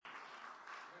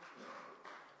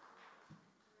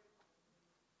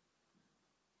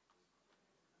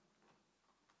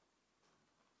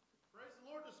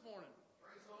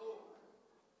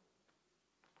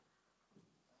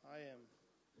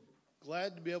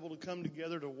glad to be able to come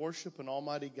together to worship an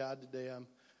almighty God today. I'm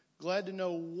glad to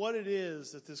know what it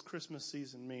is that this Christmas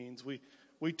season means.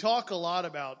 We talk a lot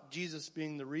about Jesus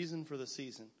being the reason for the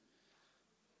season.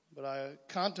 But I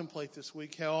contemplate this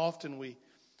week how often we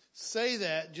say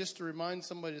that just to remind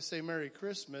somebody to say Merry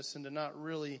Christmas and to not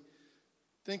really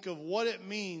think of what it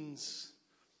means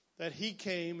that he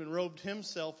came and robed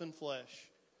himself in flesh,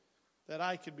 that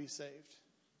I could be saved.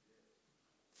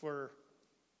 For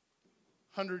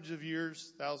hundreds of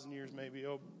years, 1,000 years maybe,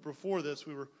 before this,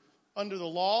 we were under the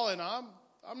law, and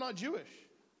I'm not Jewish.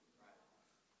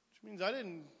 Which means I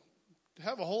didn't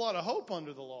have a whole lot of hope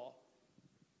under the law.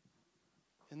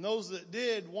 And those that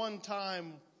did, one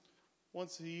time,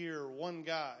 once a year, one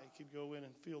guy could go in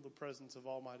and feel the presence of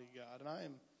Almighty God.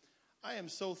 And I am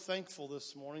so thankful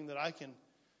this morning that I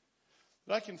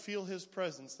can feel His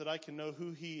presence, that I can know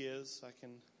who He is, I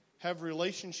can have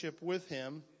relationship with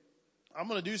Him. I'm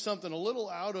going to do something a little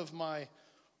out of my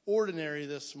ordinary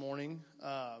this morning,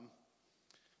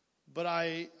 but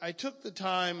I took the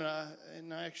time,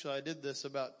 and I did this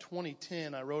about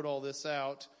 2010. I wrote all this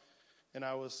out, and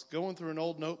I was going through an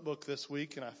old notebook this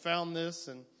week, and I found this,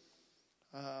 and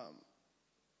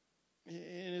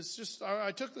it's just,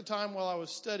 I took the time while I was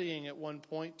studying at one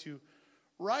point to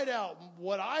write out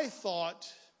what I thought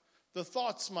the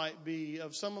thoughts might be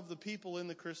of some of the people in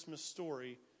the Christmas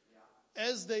story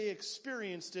as they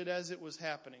experienced it as it was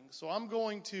happening. So I'm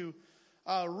going to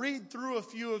read through a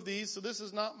few of these. So this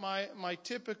is not my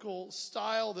typical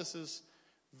style. This is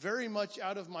very much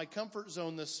out of my comfort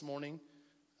zone this morning.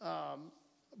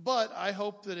 But I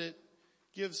hope that it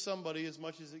gives somebody as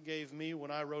much as it gave me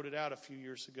when I wrote it out a few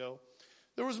years ago.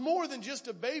 There was more than just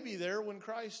a baby there when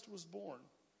Christ was born.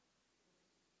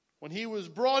 When He was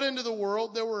brought into the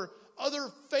world, there were other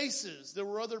faces. There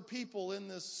were other people in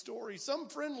this story. Some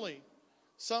friendly,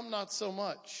 some not so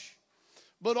much.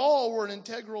 But all were an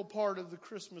integral part of the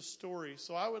Christmas story.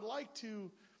 So I would like to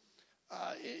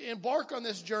embark on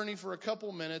this journey for a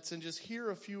couple minutes and just hear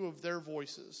a few of their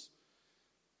voices.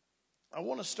 I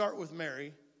want to start with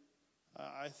Mary.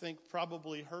 I think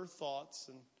probably her thoughts,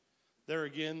 and there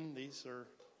again, these are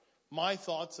my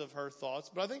thoughts of her thoughts,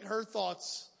 but I think her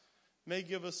thoughts may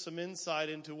give us some insight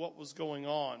into what was going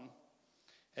on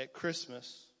at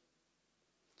Christmas.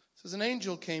 It says, an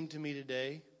angel came to me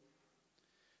today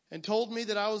and told me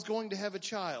that I was going to have a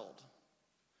child,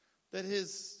 that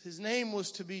his name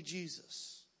was to be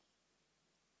Jesus.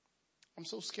 I'm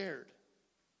so scared.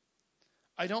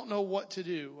 I don't know what to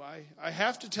do. I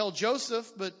have to tell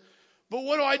Joseph, but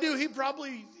what do I do?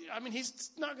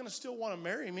 He's not going to still want to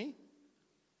marry me.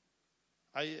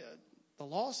 The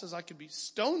law says I could be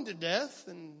stoned to death,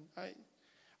 and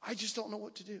I just don't know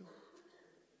what to do.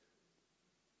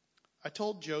 I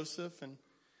told Joseph, and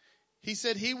he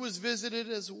said he was visited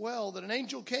as well, that an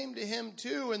angel came to him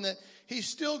too, and that he's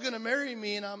still going to marry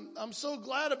me, and I'm so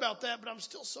glad about that, but I'm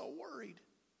still so worried.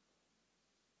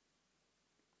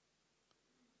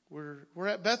 We're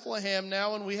at Bethlehem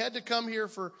now, and we had to come here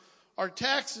for our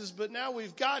taxes, but now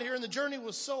we've got here, and the journey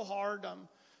was so hard.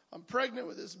 I'm pregnant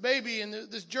with this baby, and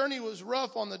this journey was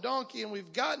rough on the donkey, and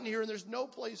we've gotten here, and there's no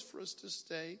place for us to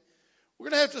stay. We're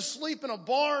going to have to sleep in a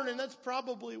barn, and that's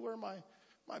probably where my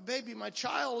baby, my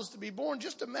child, is to be born.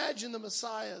 Just imagine the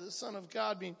Messiah, the Son of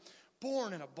God, being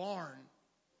born in a barn.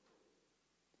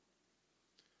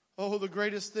 Oh, the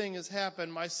greatest thing has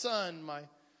happened. My son,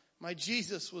 my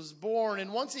Jesus was born,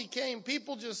 and once He came,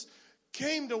 people just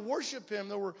came to worship Him.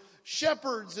 There were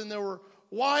shepherds, and there were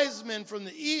wise men from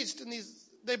the east, and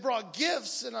they brought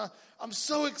gifts, and I'm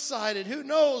so excited. Who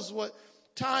knows what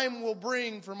time will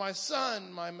bring for my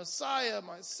son, my Messiah,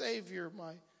 my Savior,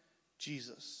 my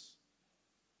Jesus.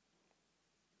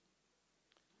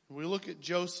 We look at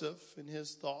Joseph and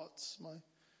his thoughts.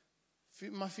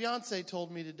 My fiance told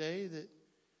me today that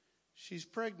she's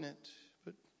pregnant,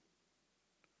 but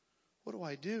what do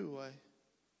I do?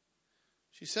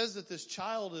 She says that this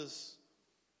child is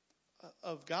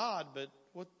of God, but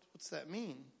what's that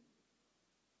mean?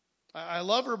 I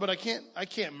love her, but I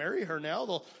can't marry her now.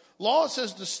 The law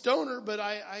says to stone her, but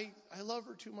I love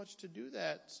her too much to do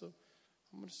that. So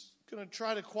I'm just going to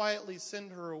try to quietly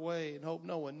send her away and hope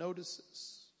no one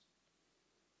notices.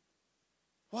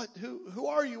 What? Who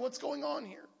are you? What's going on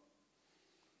here?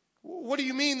 What do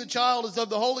you mean the child is of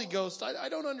the Holy Ghost? I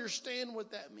don't understand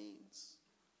what that means.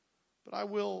 But I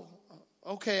will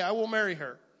marry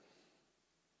her.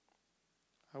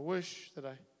 I wish that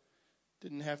I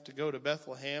didn't have to go to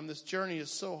Bethlehem. This journey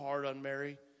is so hard on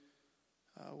Mary.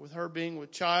 With her being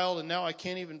with child, and now I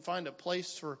can't even find a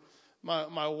place for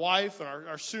my wife and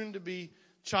our soon-to-be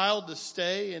child to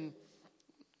stay, and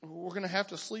we're going to have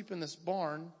to sleep in this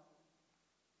barn.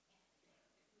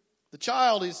 The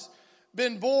child has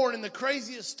been born and the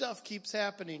craziest stuff keeps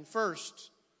happening.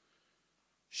 First,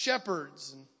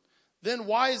 shepherds and then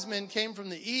wise men came from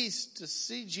the east to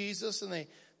see Jesus, and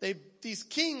these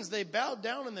kings, they bowed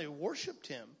down and they worshiped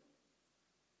him.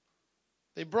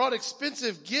 They brought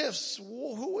expensive gifts.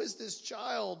 Who is this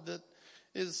child that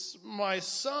is my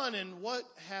son, and what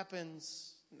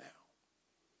happens now?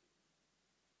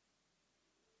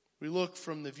 We look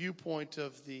from the viewpoint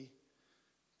of the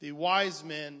wise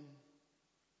men.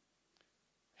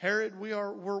 Herod,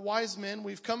 we're wise men.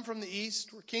 We've come from the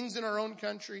east. We're kings in our own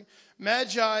country.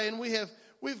 Magi, and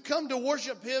we've come to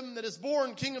worship him that is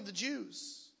born King of the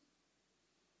Jews.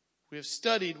 We have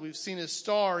studied. We've seen his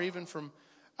star even from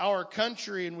our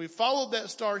country, and we followed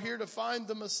that star here to find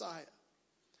the Messiah,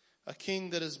 a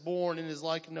king that is born and is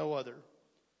like no other.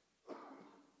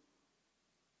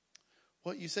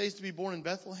 What you say is to be born in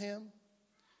Bethlehem?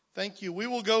 Thank you. We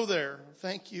will go there.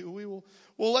 Thank you.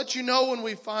 We'll let you know when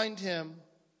we find him.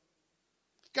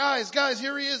 Guys,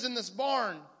 here he is in this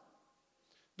barn.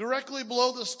 Directly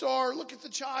below the star, look at the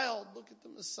child. Look at the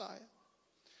Messiah.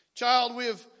 Child, we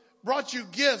have brought you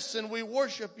gifts, and we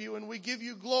worship you, and we give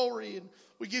you glory, and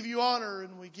we give you honor,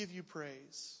 and we give you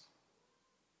praise.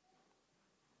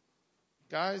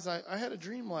 Guys, I had a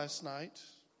dream last night.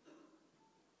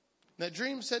 That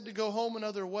dream said to go home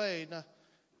another way,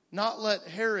 not let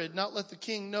Herod, not let the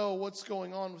king know what's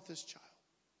going on with this child.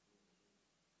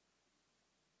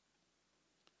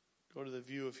 Go to the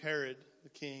view of Herod, the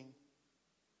king.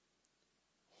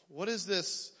 What is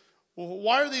this? Well,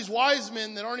 why are these wise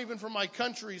men that aren't even from my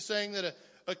country saying that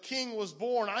a king was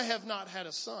born? I have not had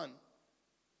a son.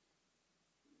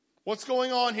 What's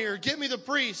going on here? Get me the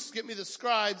priests, get me the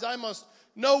scribes. I must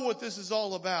know what this is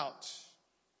all about.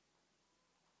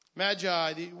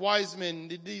 Magi, the wise men,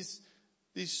 did these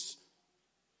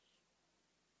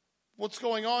what's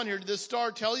going on here? Did this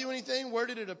star tell you anything? Where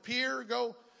did it appear?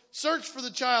 Go search for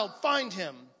the child, find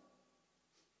him.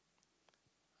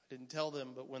 I didn't tell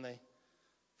them, but when they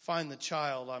find the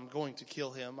child, I'm going to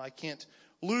kill him. I can't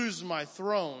lose my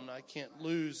throne. I can't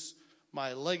lose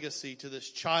my legacy to this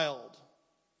child.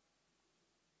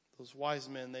 Those wise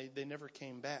men, they never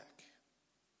came back.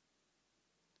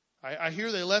 I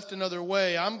hear they left another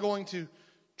way. I'm going to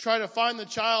try to find the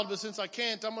child, but since I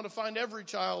can't, I'm going to find every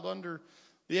child under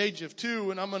the age of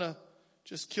 2, and I'm going to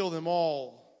just kill them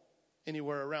all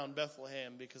anywhere around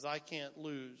Bethlehem because I can't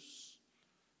lose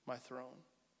my throne.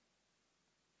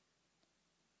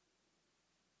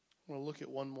 I want to look at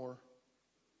one more,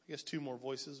 I guess 2 more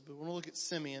voices, but I want to look at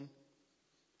Simeon.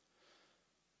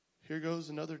 Here goes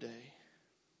another day.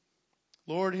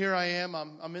 Lord, here I am.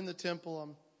 I'm in the temple.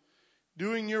 I'm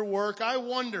doing your work. I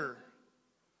wonder.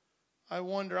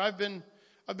 I've been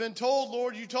told,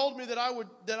 Lord, you told me that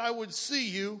I would see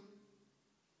you.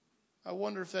 I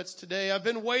wonder if that's today. I've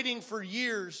been waiting for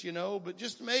years, but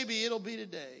just maybe it'll be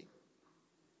today.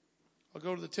 I'll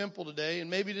go to the temple today, and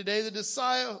maybe today the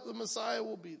Messiah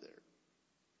will be there.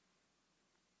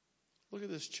 Look at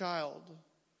this child.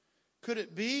 Could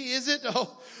it be? Is it?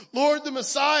 Oh, Lord, the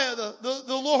Messiah, the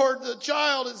Lord, the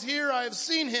child is here. I have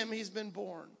seen him. He's been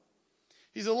born.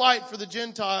 He's a light for the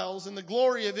Gentiles and the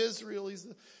glory of Israel. He's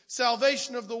the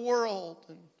salvation of the world.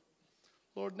 And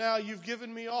Lord, now you've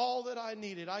given me all that I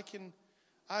needed.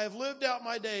 I have lived out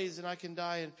my days and I can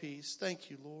die in peace. Thank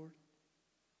you, Lord.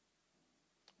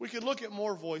 We could look at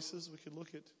more voices. We could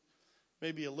look at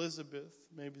maybe Elizabeth,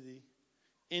 maybe the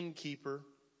innkeeper,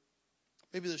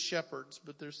 maybe the shepherds.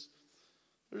 But there's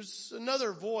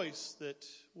another voice that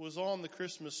was on the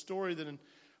Christmas story that in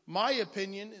my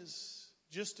opinion is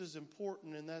just as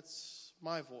important, and that's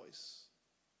my voice.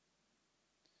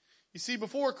 You see,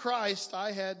 before Christ,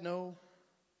 I had no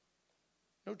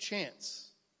chance.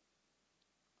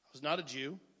 I was not a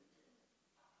Jew.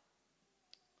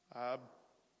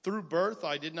 Through birth,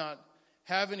 I did not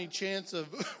have any chance of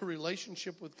a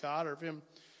relationship with God or of him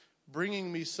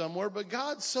bringing me somewhere. But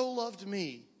God so loved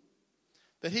me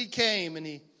that he came and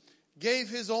he gave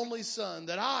his only son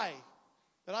that I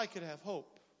could have hope.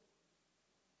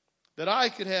 That I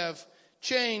could have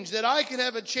change, that I could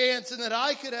have a chance, and that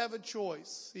I could have a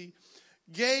choice. He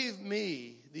gave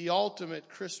me the ultimate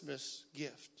Christmas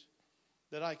gift,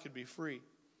 that I could be free.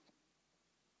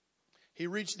 He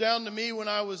reached down to me when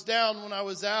I was down, when I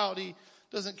was out. He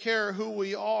doesn't care who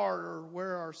we are or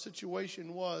where our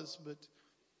situation was, but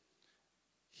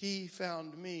he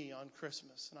found me on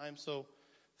Christmas, and I am so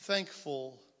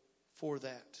thankful for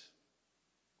that.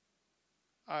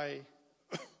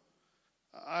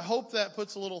 I hope that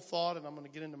puts a little thought, and I'm going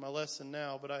to get into my lesson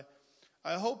now, but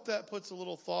I hope that puts a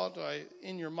little thought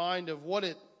in your mind of what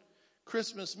it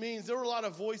Christmas means. There were a lot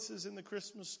of voices in the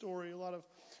Christmas story, a lot of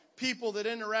people that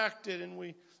interacted, and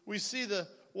we see the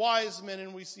wise men,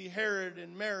 and we see Herod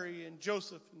and Mary and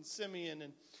Joseph and Simeon,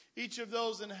 and each of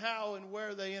those and how and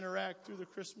where they interact through the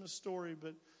Christmas story.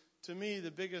 But to me,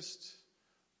 the biggest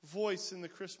voice in the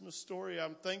Christmas story,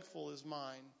 I'm thankful, is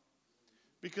mine.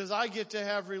 Because I get to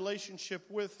have relationship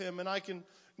with him, and I can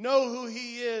know who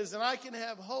he is, and I can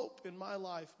have hope in my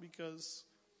life because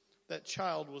that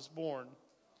child was born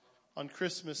on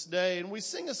Christmas Day. And we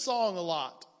sing a song a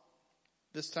lot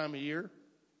this time of year.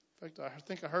 In fact, I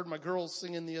think I heard my girls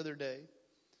singing the other day.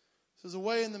 It says,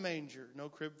 "Away in the manger, no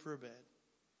crib for a bed."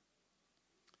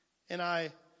 And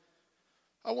I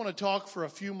want to talk for a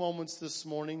few moments this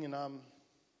morning, and I'll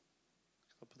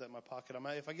put that in my pocket.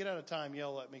 If I get out of time,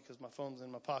 yell at me because my phone's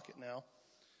in my pocket now.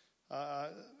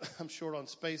 I'm short on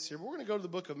space here. But we're going to go to the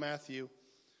book of Matthew,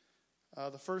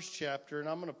 the first chapter, and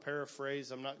I'm going to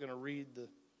paraphrase. I'm not going to read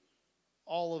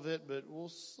all of it, but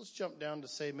let's jump down to,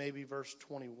 say, maybe verse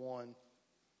 21.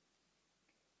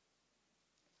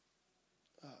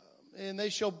 And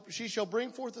she shall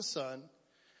bring forth a son,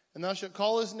 and thou shalt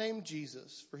call his name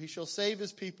Jesus, for he shall save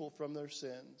his people from their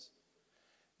sins.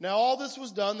 Now all this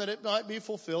was done that it might be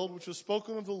fulfilled, which was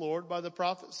spoken of the Lord by the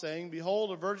prophet, saying,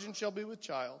 Behold, a virgin shall be with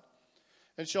child,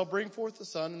 and shall bring forth a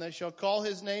son, and they shall call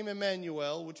his name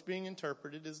Emmanuel, which being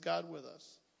interpreted is God with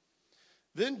us.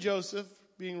 Then Joseph,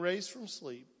 being raised from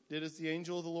sleep, did as the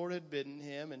angel of the Lord had bidden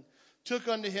him, and took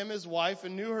unto him his wife,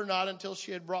 and knew her not until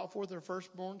she had brought forth her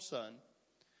firstborn son. And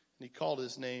he called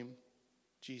his name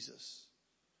Jesus.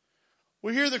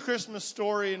 We hear the Christmas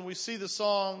story, and we see the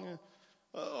song,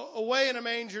 Away in a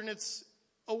Manger, and it's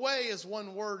away is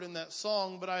one word in that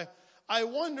song, but I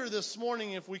wonder this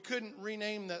morning if we couldn't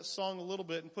rename that song a little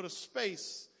bit and put a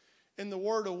space in the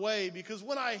word away, because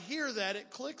when I hear that, it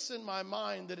clicks in my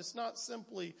mind that it's not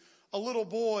simply a little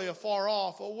boy afar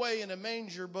off, away in a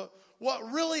manger, but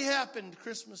what really happened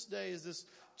Christmas Day is this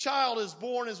child is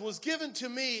born, was given to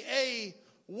me a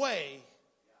way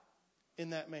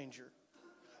in that manger.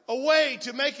 A way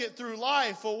to make it through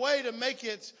life, a way to make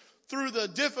it through the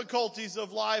difficulties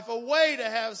of life, a way to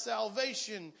have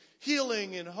salvation,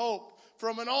 healing, and hope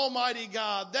from an almighty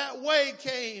God. That way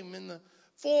came in the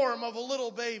form of a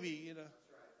little baby in a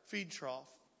feed trough.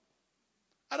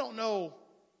 I don't know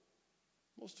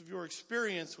most of your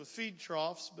experience with feed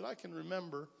troughs, but I can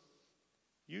remember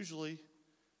usually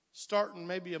starting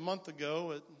maybe a month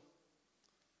ago at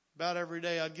about every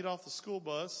day I'd get off the school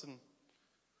bus and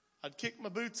I'd kick my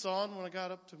boots on when I got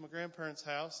up to my grandparents'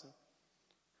 house. And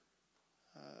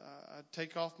I'd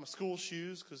take off my school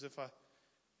shoes because if I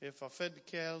fed the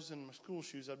cows in my school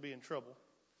shoes, I'd be in trouble.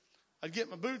 I'd get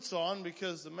my boots on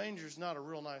because the manger's not a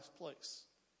real nice place.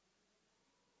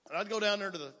 And I'd go down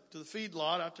there to the feed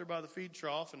lot out there by the feed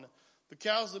trough, and the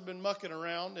cows had been mucking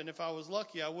around, and if I was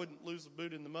lucky, I wouldn't lose a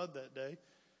boot in the mud that day.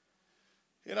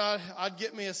 And I'd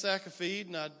get me a sack of feed,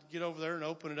 and I'd get over there and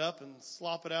open it up and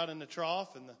slop it out in the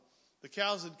trough, and the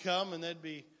cows would come, and they'd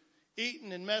be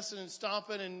eating and messing and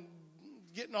stomping and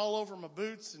getting all over my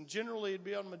boots, and generally it'd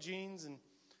be on my jeans, and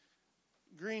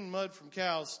green mud from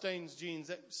cows stains jeans.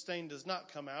 That stain does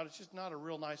not come out. It's just not a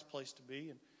real nice place to be.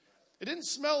 And it didn't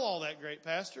smell all that great,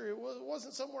 Pastor. It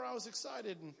wasn't somewhere I was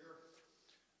excited. And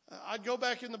I'd go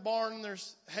back in the barn, and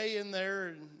there's hay in there,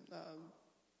 and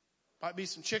might be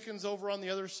some chickens over on the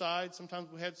other side. Sometimes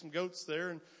we had some goats there,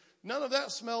 and none of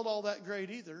that smelled all that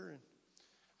great either. And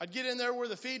I'd get in there where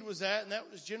the feed was at, and that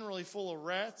was generally full of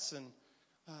rats, and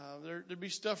there'd be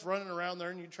stuff running around there,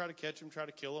 and you'd try to catch them, try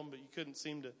to kill them, but you couldn't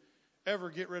seem to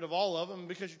ever get rid of all of them.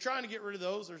 Because you're trying to get rid of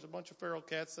those, there's a bunch of feral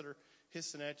cats that are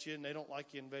hissing at you, and they don't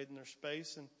like you invading their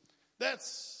space. And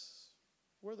that's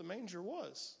where the manger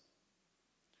was.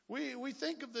 We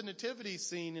think of the nativity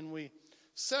scene, and we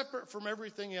separate from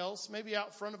everything else, maybe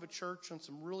out front of a church on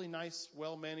some really nice,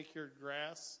 well-manicured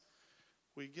grass.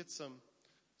 We get some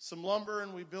lumber,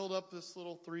 and we build up this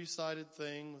little three-sided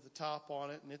thing with a top on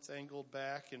it, and it's angled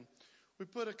back. And we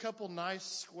put a couple nice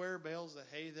square bales of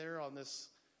hay there on this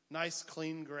nice,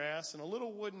 clean grass, and a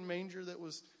little wooden manger that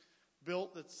was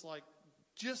built that's like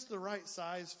just the right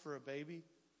size for a baby.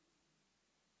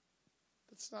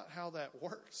 That's not how that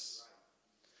works.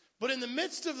 But in the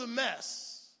midst of the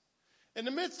mess, in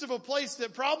the midst of a place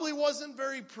that probably wasn't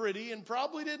very pretty and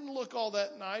probably didn't look all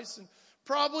that nice and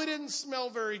probably didn't smell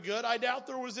very good. I doubt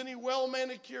there was any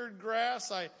well-manicured grass.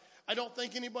 I don't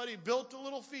think anybody built a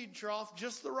little feed trough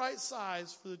just the right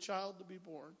size for the child to be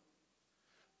born.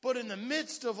 But in the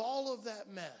midst of all of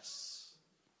that mess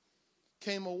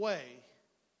came a way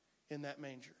in that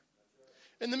manger.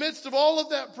 In the midst of all of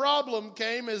that problem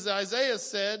came, as Isaiah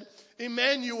said,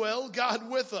 Emmanuel, God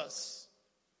with us.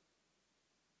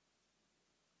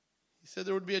 said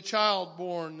there would be a child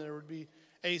born, there would be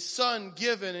a son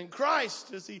given. And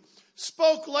Christ, as he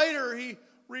spoke later, he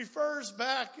refers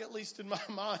back, at least in my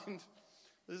mind.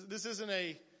 This isn't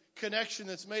a connection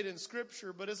that's made in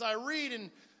Scripture, but as I read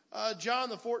in John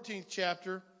the 14th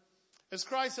chapter, as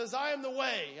Christ says, I am the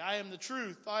way, I am the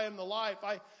truth, I am the life.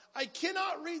 I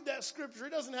cannot read that Scripture.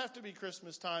 It doesn't have to be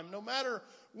Christmas time. No matter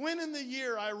when in the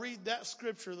year I read that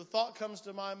Scripture, the thought comes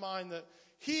to my mind that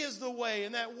He is the way,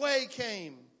 and that way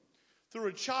came through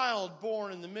a child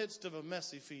born in the midst of a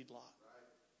messy feedlot.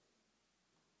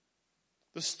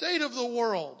 The state of the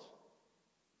world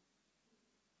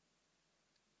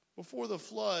before the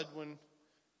flood, when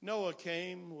Noah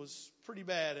came, was pretty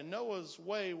bad, and Noah's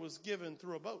way was given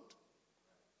through a boat.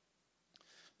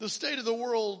 The state of the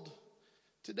world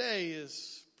today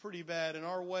is pretty bad, and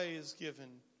our way is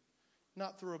given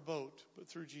not through a boat, but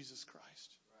through Jesus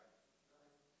Christ.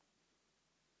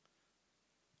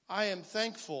 I am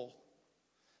thankful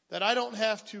that I don't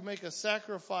have to make a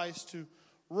sacrifice to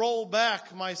roll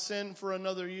back my sin for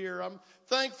another year. I'm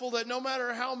thankful that no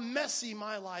matter how messy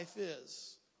my life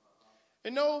is,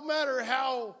 and no matter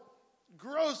how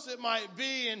gross it might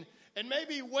be, and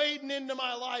maybe wading into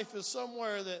my life is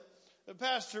somewhere that the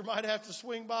pastor might have to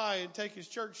swing by and take his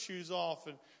church shoes off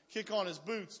and kick on his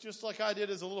boots, just like I did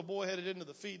as a little boy headed into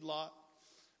the feedlot.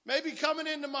 Maybe coming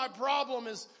into my problem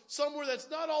is somewhere that's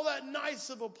not all that nice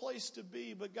of a place to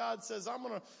be, but God says, I'm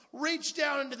going to reach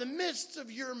down into the midst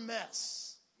of your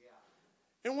mess.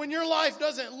 And when your life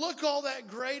doesn't look all that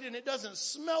great, and it doesn't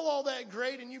smell all that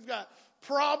great, and you've got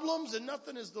problems and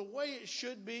nothing is the way it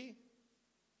should be,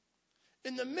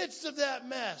 in the midst of that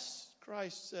mess,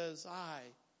 Christ says,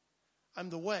 I'm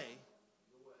the way.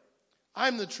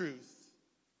 I'm the truth.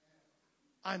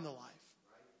 I'm the life.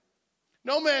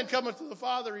 No man cometh to the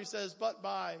Father, he says, but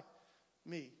by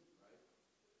me.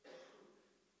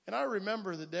 And I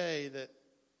remember the day that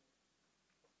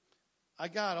I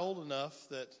got old enough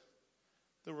that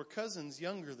there were cousins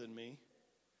younger than me.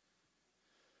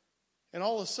 And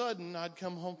all of a sudden, I'd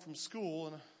come home from school,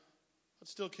 and I'd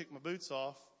still kick my boots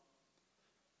off.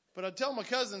 But I'd tell my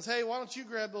cousins, hey, why don't you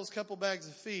grab those couple bags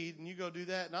of feed, and you go do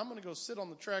that, and I'm going to go sit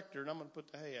on the tractor, and I'm going to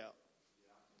put the hay out.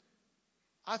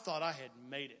 I thought I had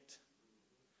made it.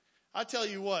 I tell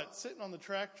you what, sitting on the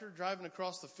tractor, driving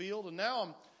across the field, and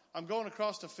now I'm going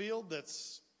across a field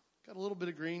that's got a little bit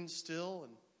of green still,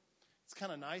 and it's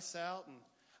kind of nice out. And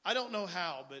I don't know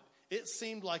how, but it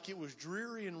seemed like it was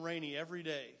dreary and rainy every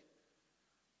day,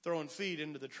 throwing feed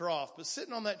into the trough. But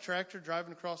sitting on that tractor,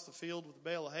 driving across the field with a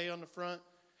bale of hay on the front,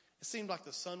 it seemed like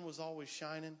the sun was always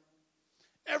shining.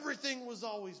 Everything was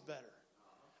always better.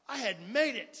 I had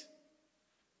made it.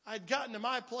 I had gotten to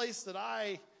my place that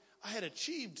I had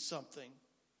achieved something.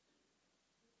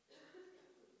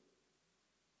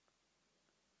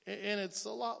 And it's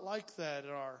a lot like that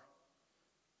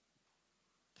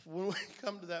when we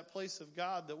come to that place of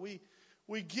God, that we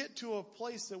get to a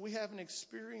place that we have an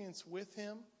experience with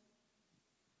Him.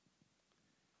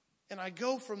 And I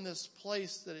go from this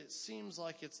place that it seems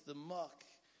like it's the muck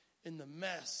and the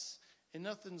mess, and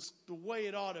nothing's the way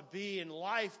it ought to be, and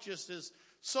life just is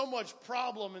so much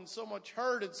problem and so much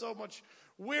hurt and so much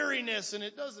weariness, and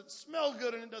it doesn't smell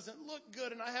good and it doesn't look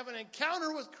good, and I have an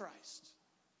encounter with Christ.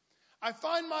 I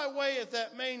find my way at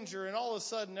that manger, and all of a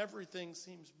sudden everything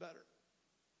seems better.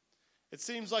 It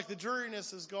seems like the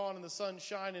dreariness is gone and the sun's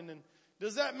shining. And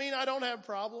does that mean I don't have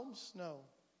problems? No.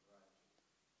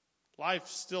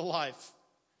 Life's still life.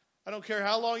 I don't care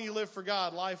how long you live for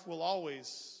God, life will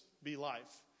always be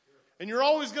life. And you're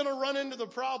always going to run into the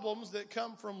problems that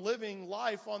come from living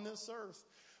life on this earth.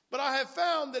 But I have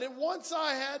found that once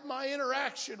I had my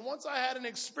interaction, once I had an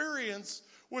experience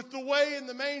with the way in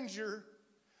the manger,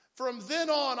 from then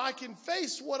on I can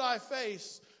face what I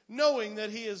face, knowing that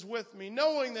He is with me,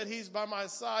 knowing that He's by my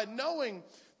side, knowing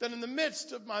that in the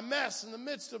midst of my mess, in the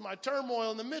midst of my turmoil,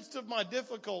 in the midst of my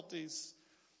difficulties,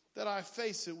 that I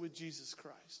face it with Jesus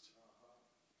Christ.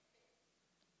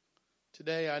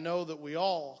 Today I know that we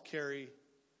all carry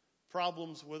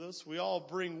problems with us. We all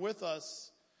bring with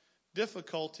us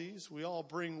difficulties. We all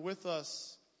bring with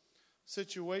us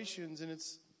situations, and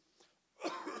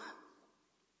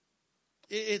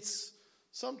it's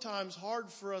sometimes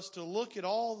hard for us to look at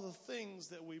all the things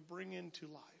that we bring into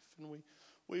life, and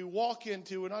we walk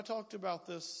into, and I talked about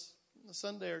this a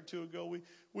Sunday or two ago,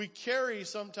 we carry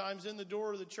sometimes in the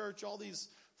door of the church all these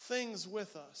things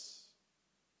with us.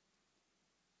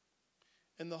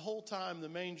 And the whole time the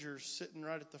manger's sitting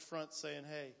right at the front saying,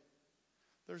 hey,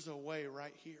 there's a way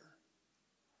right here.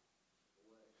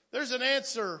 There's an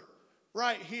answer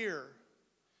right here.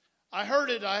 I heard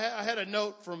it. I had a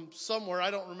note from somewhere. I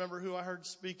don't remember who I heard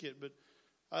speak it, but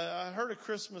I heard a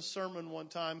Christmas sermon one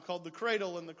time called The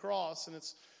Cradle and the Cross, and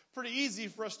it's pretty easy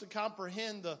for us to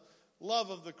comprehend the love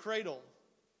of the cradle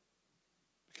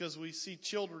because we see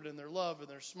children and their love and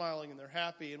they're smiling and they're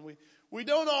happy. And we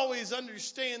don't always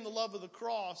understand the love of the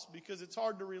cross because it's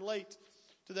hard to relate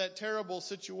to that terrible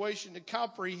situation, to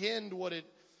comprehend what it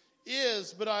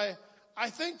is. But I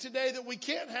think today that we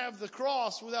can't have the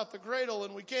cross without the cradle,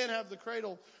 and we can't have the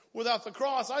cradle without the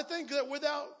cross. I think that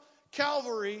without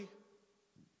Calvary,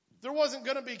 there wasn't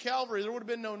going to be Calvary. There would have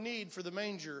been no need for the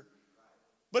manger.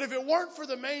 But if it weren't for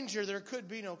the manger, there could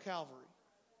be no Calvary.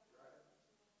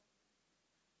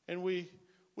 And we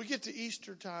get to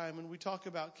Easter time and we talk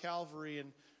about Calvary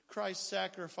and Christ's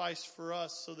sacrifice for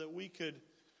us so that we could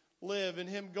live, and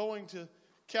Him going to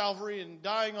Calvary and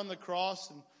dying on the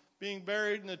cross and being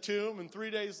buried in the tomb and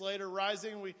 3 days later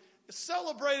rising. We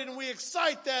celebrate it and we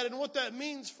excite that and what that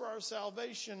means for our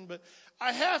salvation. But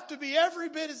I have to be every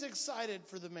bit as excited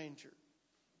for the manger,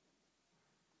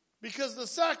 because the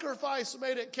sacrifice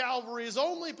made at Calvary is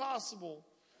only possible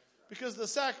because the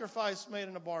sacrifice made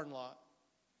in a barn lot.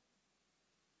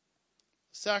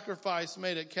 Sacrifice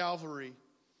made at Calvary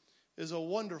is a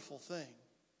wonderful thing.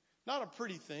 Not a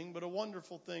pretty thing, but a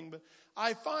wonderful thing. But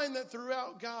I find that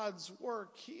throughout God's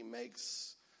work, He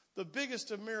makes the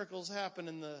biggest of miracles happen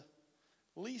in the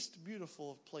least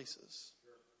beautiful of places.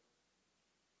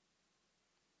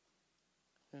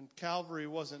 And Calvary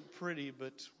wasn't pretty,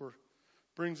 but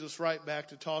brings us right back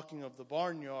to talking of the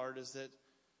barnyard, is that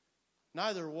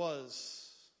neither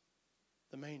was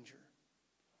the manger.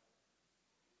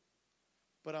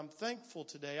 But I'm thankful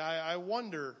today. I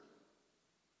wonder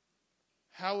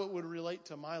how it would relate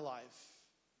to my life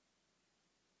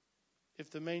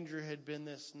if the manger had been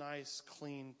this nice,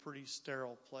 clean, pretty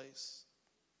sterile place.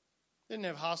 Didn't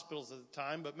have hospitals at the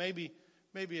time, but maybe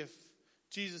if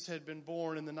Jesus had been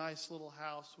born in the nice little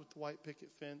house with the white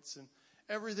picket fence and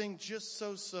everything just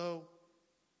so.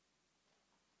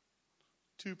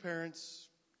 2 parents,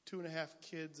 2.5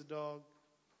 kids, a dog.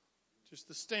 Just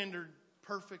the standard,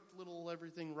 perfect little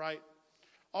everything right.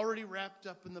 Already wrapped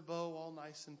up in the bow, all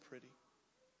nice and pretty.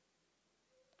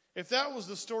 If that was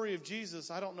the story of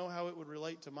Jesus, I don't know how it would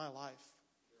relate to my life.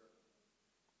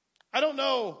 I don't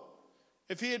know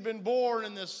if He had been born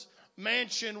in this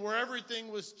mansion where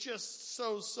everything was just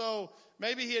so.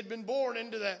 Maybe He had been born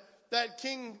into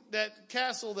that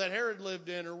castle that Herod lived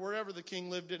in, or wherever the king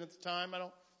lived in at the time. I'm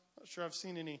not sure I've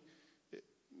seen any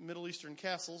Middle Eastern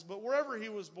castles, but wherever he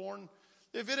was born,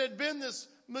 if it had been this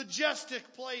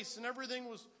majestic place and everything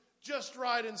was just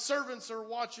right and servants are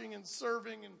watching and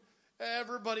serving and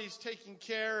everybody's taking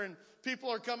care and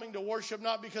people are coming to worship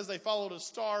not because they followed a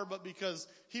star, but because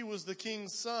He was the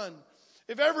king's son.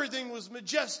 If everything was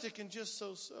majestic and just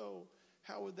so,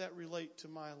 how would that relate to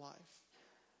my life?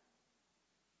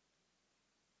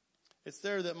 It's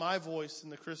there that my voice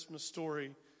in the Christmas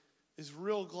story is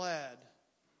real glad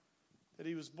that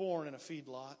He was born in a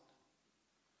feedlot.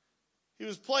 He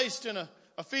was placed in a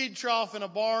feed trough in a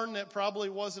barn that probably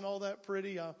wasn't all that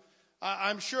pretty.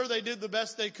 I'm sure they did the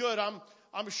best they could.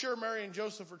 I'm sure Mary and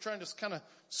Joseph were trying to kind of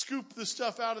scoop the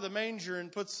stuff out of the manger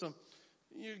and put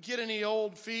get any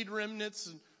old feed remnants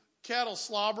and cattle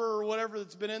slobber or whatever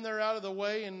that's been in there out of the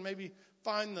way, and maybe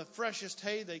find the freshest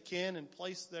hay they can and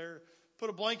place there.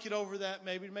 Put a blanket over that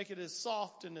maybe to make it as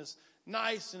soft and as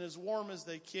nice and as warm as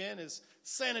they can, as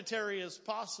sanitary as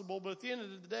possible. But at the end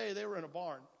of the day, they were in a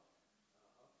barn.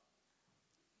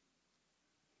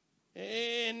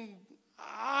 And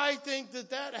I think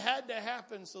that had to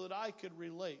happen so that I could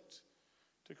relate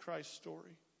to Christ's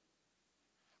story.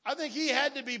 I think He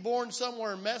had to be born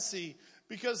somewhere messy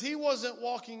because He wasn't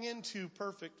walking into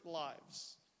perfect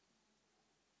lives.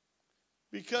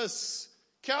 Because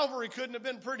Calvary couldn't have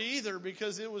been pretty either,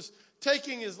 because it was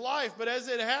taking His life. But as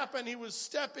it happened, He was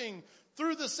stepping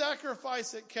through the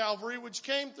sacrifice at Calvary, which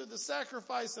came through the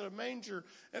sacrifice at a manger.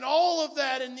 And all of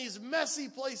that in these messy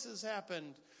places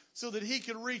happened so that He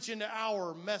could reach into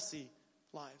our messy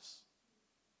lives.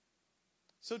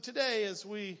 So today, as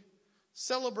we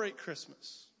celebrate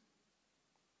Christmas,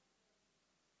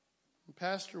 the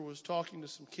pastor was talking to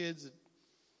some kids at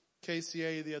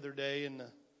KCA the other day, and the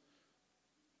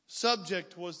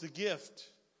subject was the gift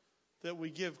that we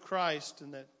give Christ,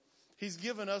 and that He's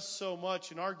given us so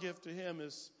much, and our gift to Him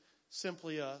is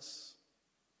simply us.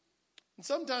 And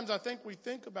sometimes I think we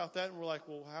think about that and we're like,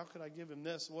 well, how could I give Him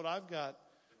this? What I've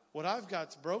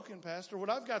got's broken, Pastor. What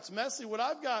I've got's messy. What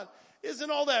I've got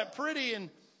isn't all that pretty,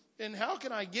 and how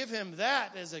can I give Him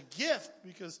that as a gift?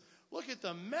 Because look at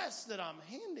the mess that I'm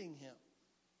handing Him.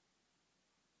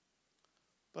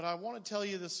 But I want to tell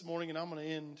you this morning, and I'm going to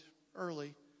end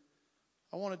early.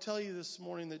 I want to tell you this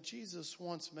morning that Jesus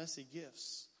wants messy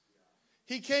gifts.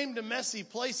 He came to messy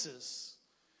places.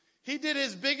 He did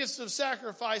his biggest of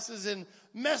sacrifices in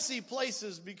messy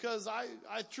places because I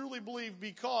truly believe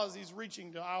because he's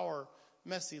reaching to our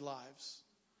messy lives.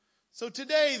 So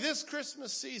today, this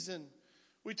Christmas season,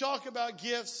 we talk about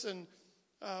gifts and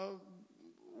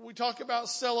we talk about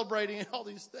celebrating and all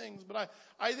these things. But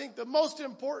I think the most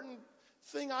important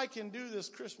thing I can do this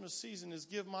Christmas season is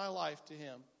give my life to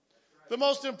him. The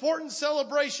most important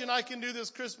celebration I can do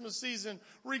this Christmas season,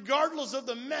 regardless of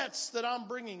the mess that I'm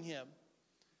bringing him.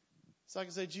 So I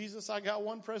can say, Jesus, I got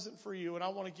one present for you, and I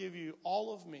want to give you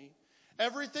all of me.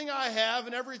 Everything I have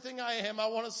and everything I am, I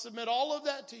want to submit all of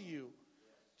that to you.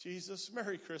 Jesus,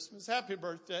 Merry Christmas, Happy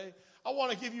Birthday. I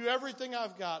want to give you everything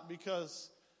I've got because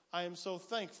I am so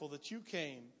thankful that you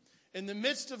came. In the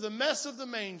midst of the mess of the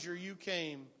manger, you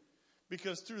came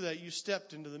because through that you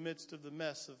stepped into the midst of the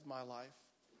mess of my life.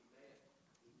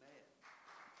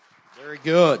 Very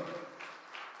good.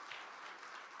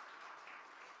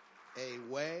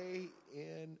 A way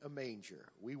in a manger.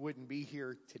 We wouldn't be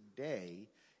here today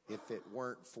if it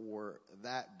weren't for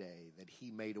that day that he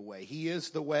made a way. He is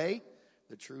the way,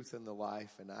 the truth, and the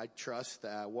life. And I trust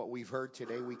that what we've heard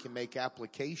today, we can make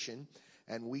application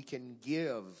and we can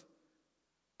give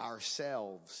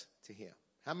ourselves to him.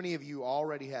 How many of you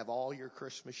already have all your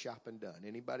Christmas shopping done?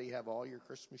 Anybody have all your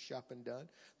Christmas shopping done?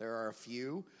 There are a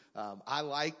few. I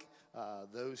like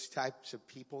those types of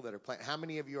people that are planning. How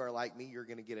many of you are like me? You're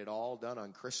going to get it all done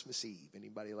on Christmas Eve.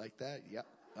 Anybody like that? Yep.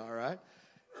 All right.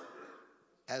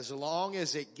 As long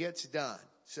as it gets done.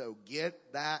 So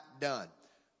get that done.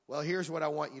 Well, here's what I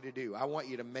want you to do. I want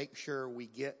you to make sure we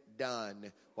get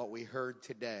done what we heard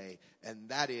today, and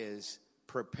that is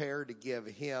prepare to give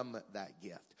him that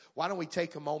gift. Why don't we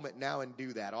take a moment now and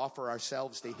do that? Offer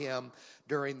ourselves to him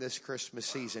during this Christmas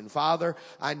season. Father,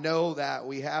 I know that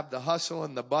we have the hustle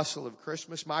and the bustle of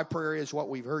Christmas. My prayer is what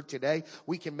we've heard today.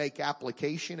 We can make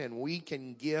application and we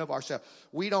can give ourselves.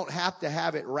 We don't have to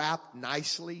have it wrapped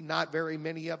nicely. Not very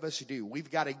many of us do.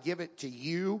 We've got to give it to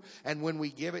you. And when we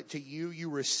give it to you, you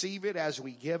receive it as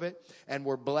we give it. And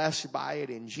we're blessed by it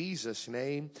in Jesus'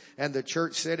 name. And the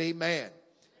church said, amen.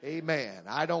 Amen.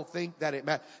 I don't think that it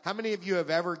matters. How many of you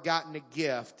have ever gotten a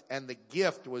gift and the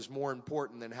gift was more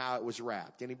important than how it was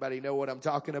wrapped? Anybody know what I'm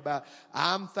talking about?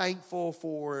 I'm thankful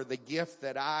for the gift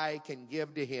that I can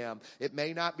give to him. It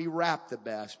may not be wrapped the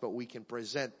best, but we can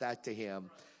present that to him.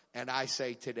 And I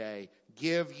say today,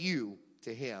 give you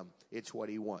to him. It's what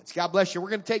he wants. God bless you.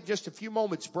 We're going to take just a few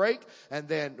moments break, and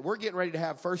then we're getting ready to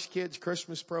have First Kids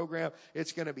Christmas program.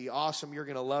 It's going to be awesome. You're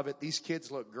going to love it. These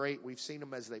kids look great. We've seen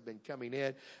them as they've been coming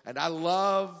in, and I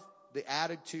love the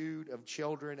attitude of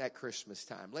children at Christmas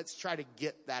time. Let's try to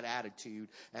get that attitude,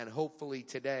 and hopefully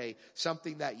today,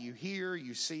 something that you hear,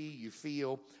 you see, you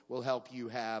feel will help you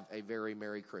have a very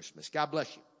Merry Christmas. God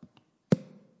bless you.